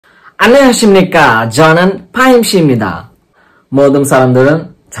안녕하십니까. 저는 파임 씨입니다. 모든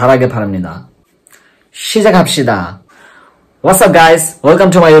사람들은 잘하길 바랍니다. 시작합시다. What's up guys?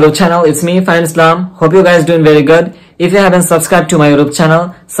 Welcome to my YouTube channel. It's me, Fahim Shahrukh. Hope you guys doing very good. If you haven't subscribed to my YouTube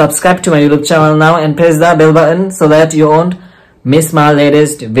channel, subscribe to my YouTube channel now and press the bell button so that you won't miss my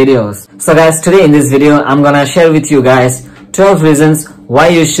latest videos. So guys, today in this video, I'm gonna share with you guys 12 reasons why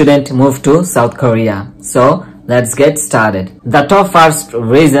you shouldn't move to South Korea. So let's get started. The top first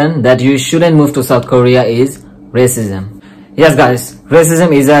reason that you shouldn't move to South Korea is racism. Yes guys,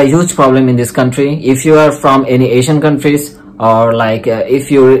 racism is a huge problem in this country. If you are from any Asian countries or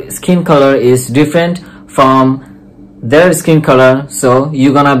if your skin color is different from their skin color, so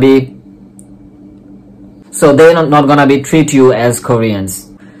they're not gonna be treat you as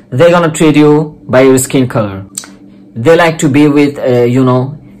Koreans. They're gonna treat you by your skin color. They like to be with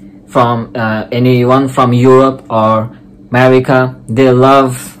from anyone from Europe or America. They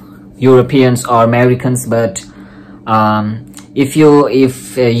love Europeans or Americans, but if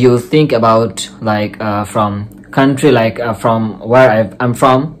you think about from country from where I'm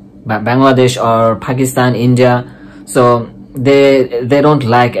from, Bangladesh or Pakistan, India, so they don't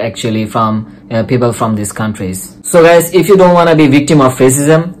like actually from people from these countries. So guys, if you don't want to be victim of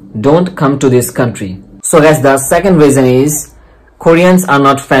racism, don't come to this country. So guys, the second reason is Koreans are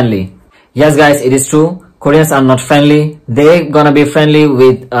not friendly. Yes guys, it is true. Koreans are not friendly. They're gonna be friendly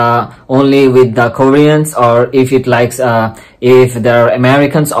with only with the Koreans, or if they're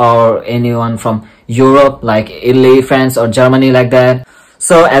Americans or anyone from Europe like Italy, France or Germany like that.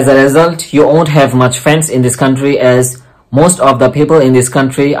 So as a result, you won't have much friends in this country as most of the people in this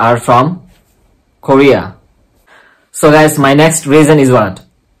country are from Korea. So guys, my next reason is what?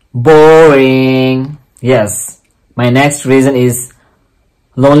 Boring. Yes, my next reason is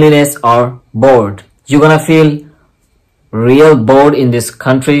loneliness or bored. You're gonna feel real bored in this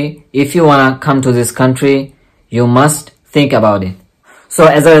country. If you wanna come to this country, you must think about it. So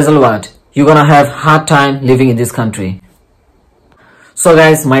as a result, what? You're gonna have hard time living in this country. So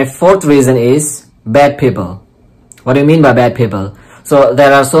guys, my fourth reason is bad people. What do you mean by bad people? So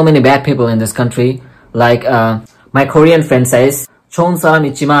there are so many bad people in this country. My Korean friend says, 좋은 사람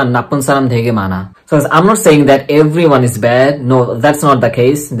있지만 나쁜 사람 되게 많아. So I'm not saying that everyone is bad. No, that's not the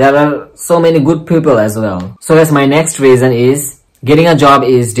case. There are so many good people as well. So guys, my next reason is getting a job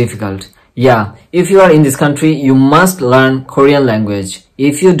is difficult. Yeah, if you are in this country, you must learn Korean language.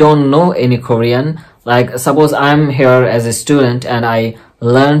 If you don't know any Korean, suppose I'm here as a student and I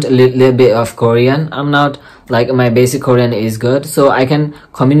learned a little bit of Korean. I'm not my basic Korean is good, so I can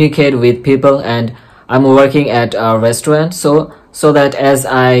communicate with people, and I'm working at a restaurant, so that as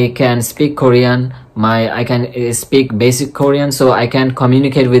I can speak Korean, I can speak basic Korean, so I can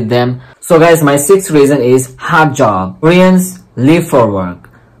communicate with them. So guys, my sixth reason is hard job. Koreans live for work.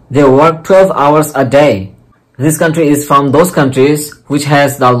 They work 12 hours a day. This country is from those countries which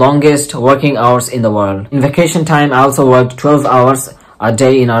has the longest working hours in the world. In vacation time, I also worked 12 hours a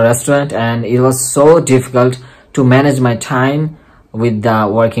day in a restaurant, and it was so difficult to manage my time with the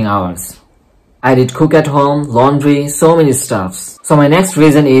working hours. I did cook at home, laundry, so many stuffs. So my next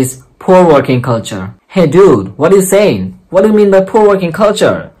reason is poor working culture. Hey dude, what are you saying? What do you mean by poor working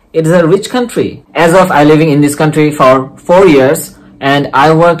culture? It is a rich country. As of I living in this country for 4 years, and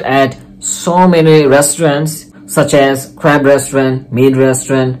I worked at so many restaurants such as crab restaurant, meat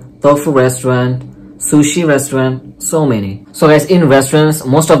restaurant, tofu restaurant, sushi restaurant, so many. So guys, in restaurants,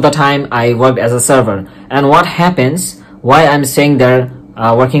 most of the time I worked as a server. And what happens, why I'm saying their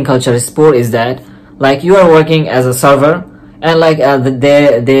working culture is poor, is that you are working as a server, and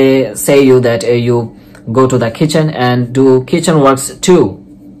they say you that you go to the kitchen and do kitchen works too.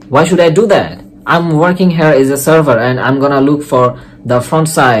 Why should I do that? I'm working here as a server, and I'm gonna look for the front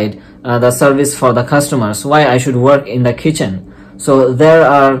side, the service for the customers. Why I should work in the kitchen? So there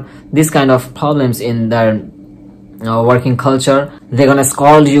are these kind of problems in their working culture. They're gonna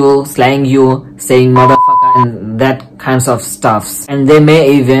scold you, slang you, saying motherfucker and that kinds of stuffs, and they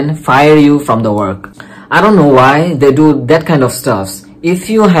may even fire you from the work. I don't know why they do that kind of stuffs. If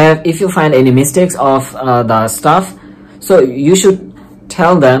you find any mistakes of the stuff, so you should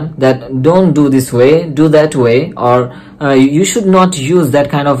tell them that don't do this way, do that way, or you should not use that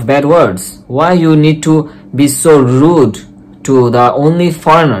kind of bad words. Why you need to be so rude to the only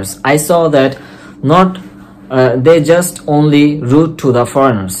foreigners? I saw that they just only rude to the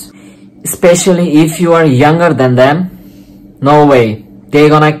foreigners, especially if you are younger than them. No way, they're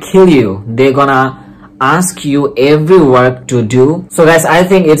gonna kill you. They're gonna ask you every work to do. So guys, I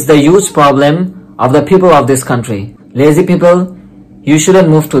think it's the huge problem of the people of this country. Lazy people, you shouldn't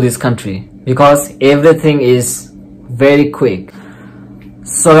move to this country because everything is very quick.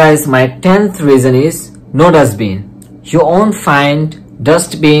 So guys, my 10th reason is no dustbin. You won't find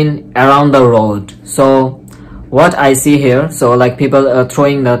dustbin around the road. So what I see here, so like people are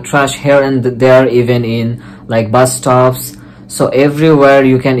throwing the trash here and there, even in like bus stops. So everywhere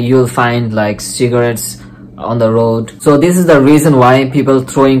you'll find like cigarettes on the road. So this is the reason why people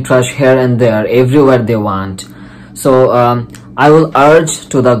throwing trash here and there everywhere they want. So I will urge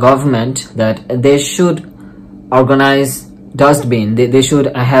to the government that they should organize dustbin. They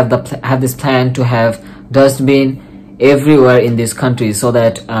should have this plan to have dustbin everywhere in this country, so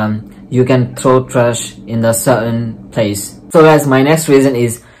that you can throw trash in the certain place. So guys, my next reason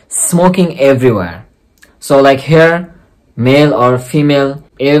is smoking everywhere. So like here, male or female,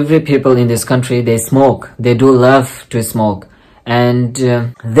 every people in this country, they smoke. They do love to smoke, and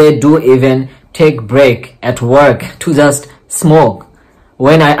they do even take break at work to just smoke.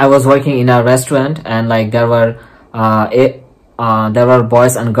 When I was working in a restaurant, and like there were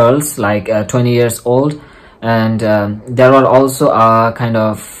boys and girls like 20 years old, and there were also kind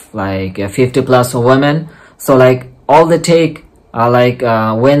of like 50 plus women. So like all they take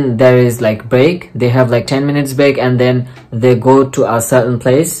when there is like break, they have like 10 minutes break, and then they go to a certain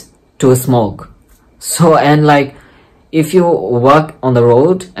place to smoke. So, and like if you walk on the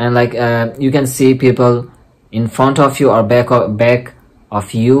road, and like you can see people in front of you or back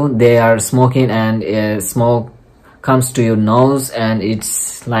of you, they are smoking, and smoke comes to your nose, and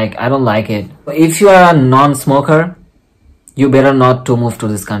it's like, I don't like it. If you are a non-smoker, you better not to move to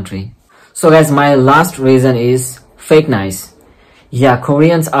this country. So guys, my last reason is fake nice. Yeah,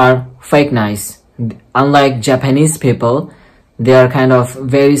 Koreans are fake nice. Unlike Japanese people, they are kind of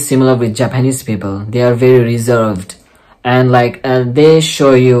very similar with Japanese people. They are very reserved, and like they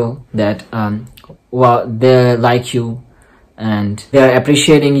show you that well, they like you, and they are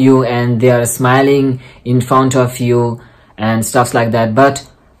appreciating you, and they are smiling in front of you and stuff like that. But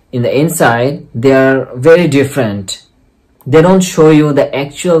in the inside, they are very different. They don't show you the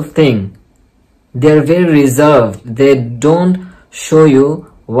actual thing. They are very reserved. They don't show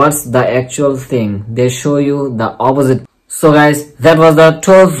you what's the actual thing. They show you the opposite. So guys, that was the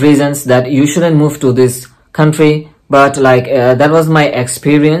 12 reasons that you shouldn't move to this country. But like that was my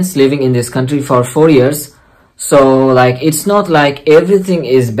experience living in this country for 4 years. So like it's not like everything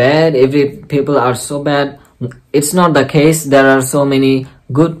is bad, every people are so bad. It's not the case. There are so many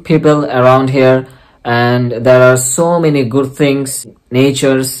good people around here, and there are so many good things,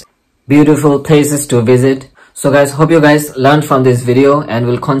 natures, beautiful places to visit. So guys, hope you guys learned from this video and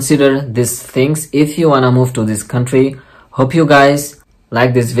will consider these things if you wanna move to this country. Hope you guys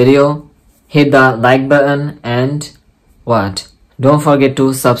like this video. Hit the like button, and what? Don't forget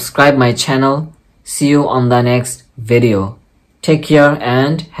to subscribe my channel. See you on the next video. Take care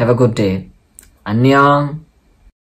and have a good day. 안녕.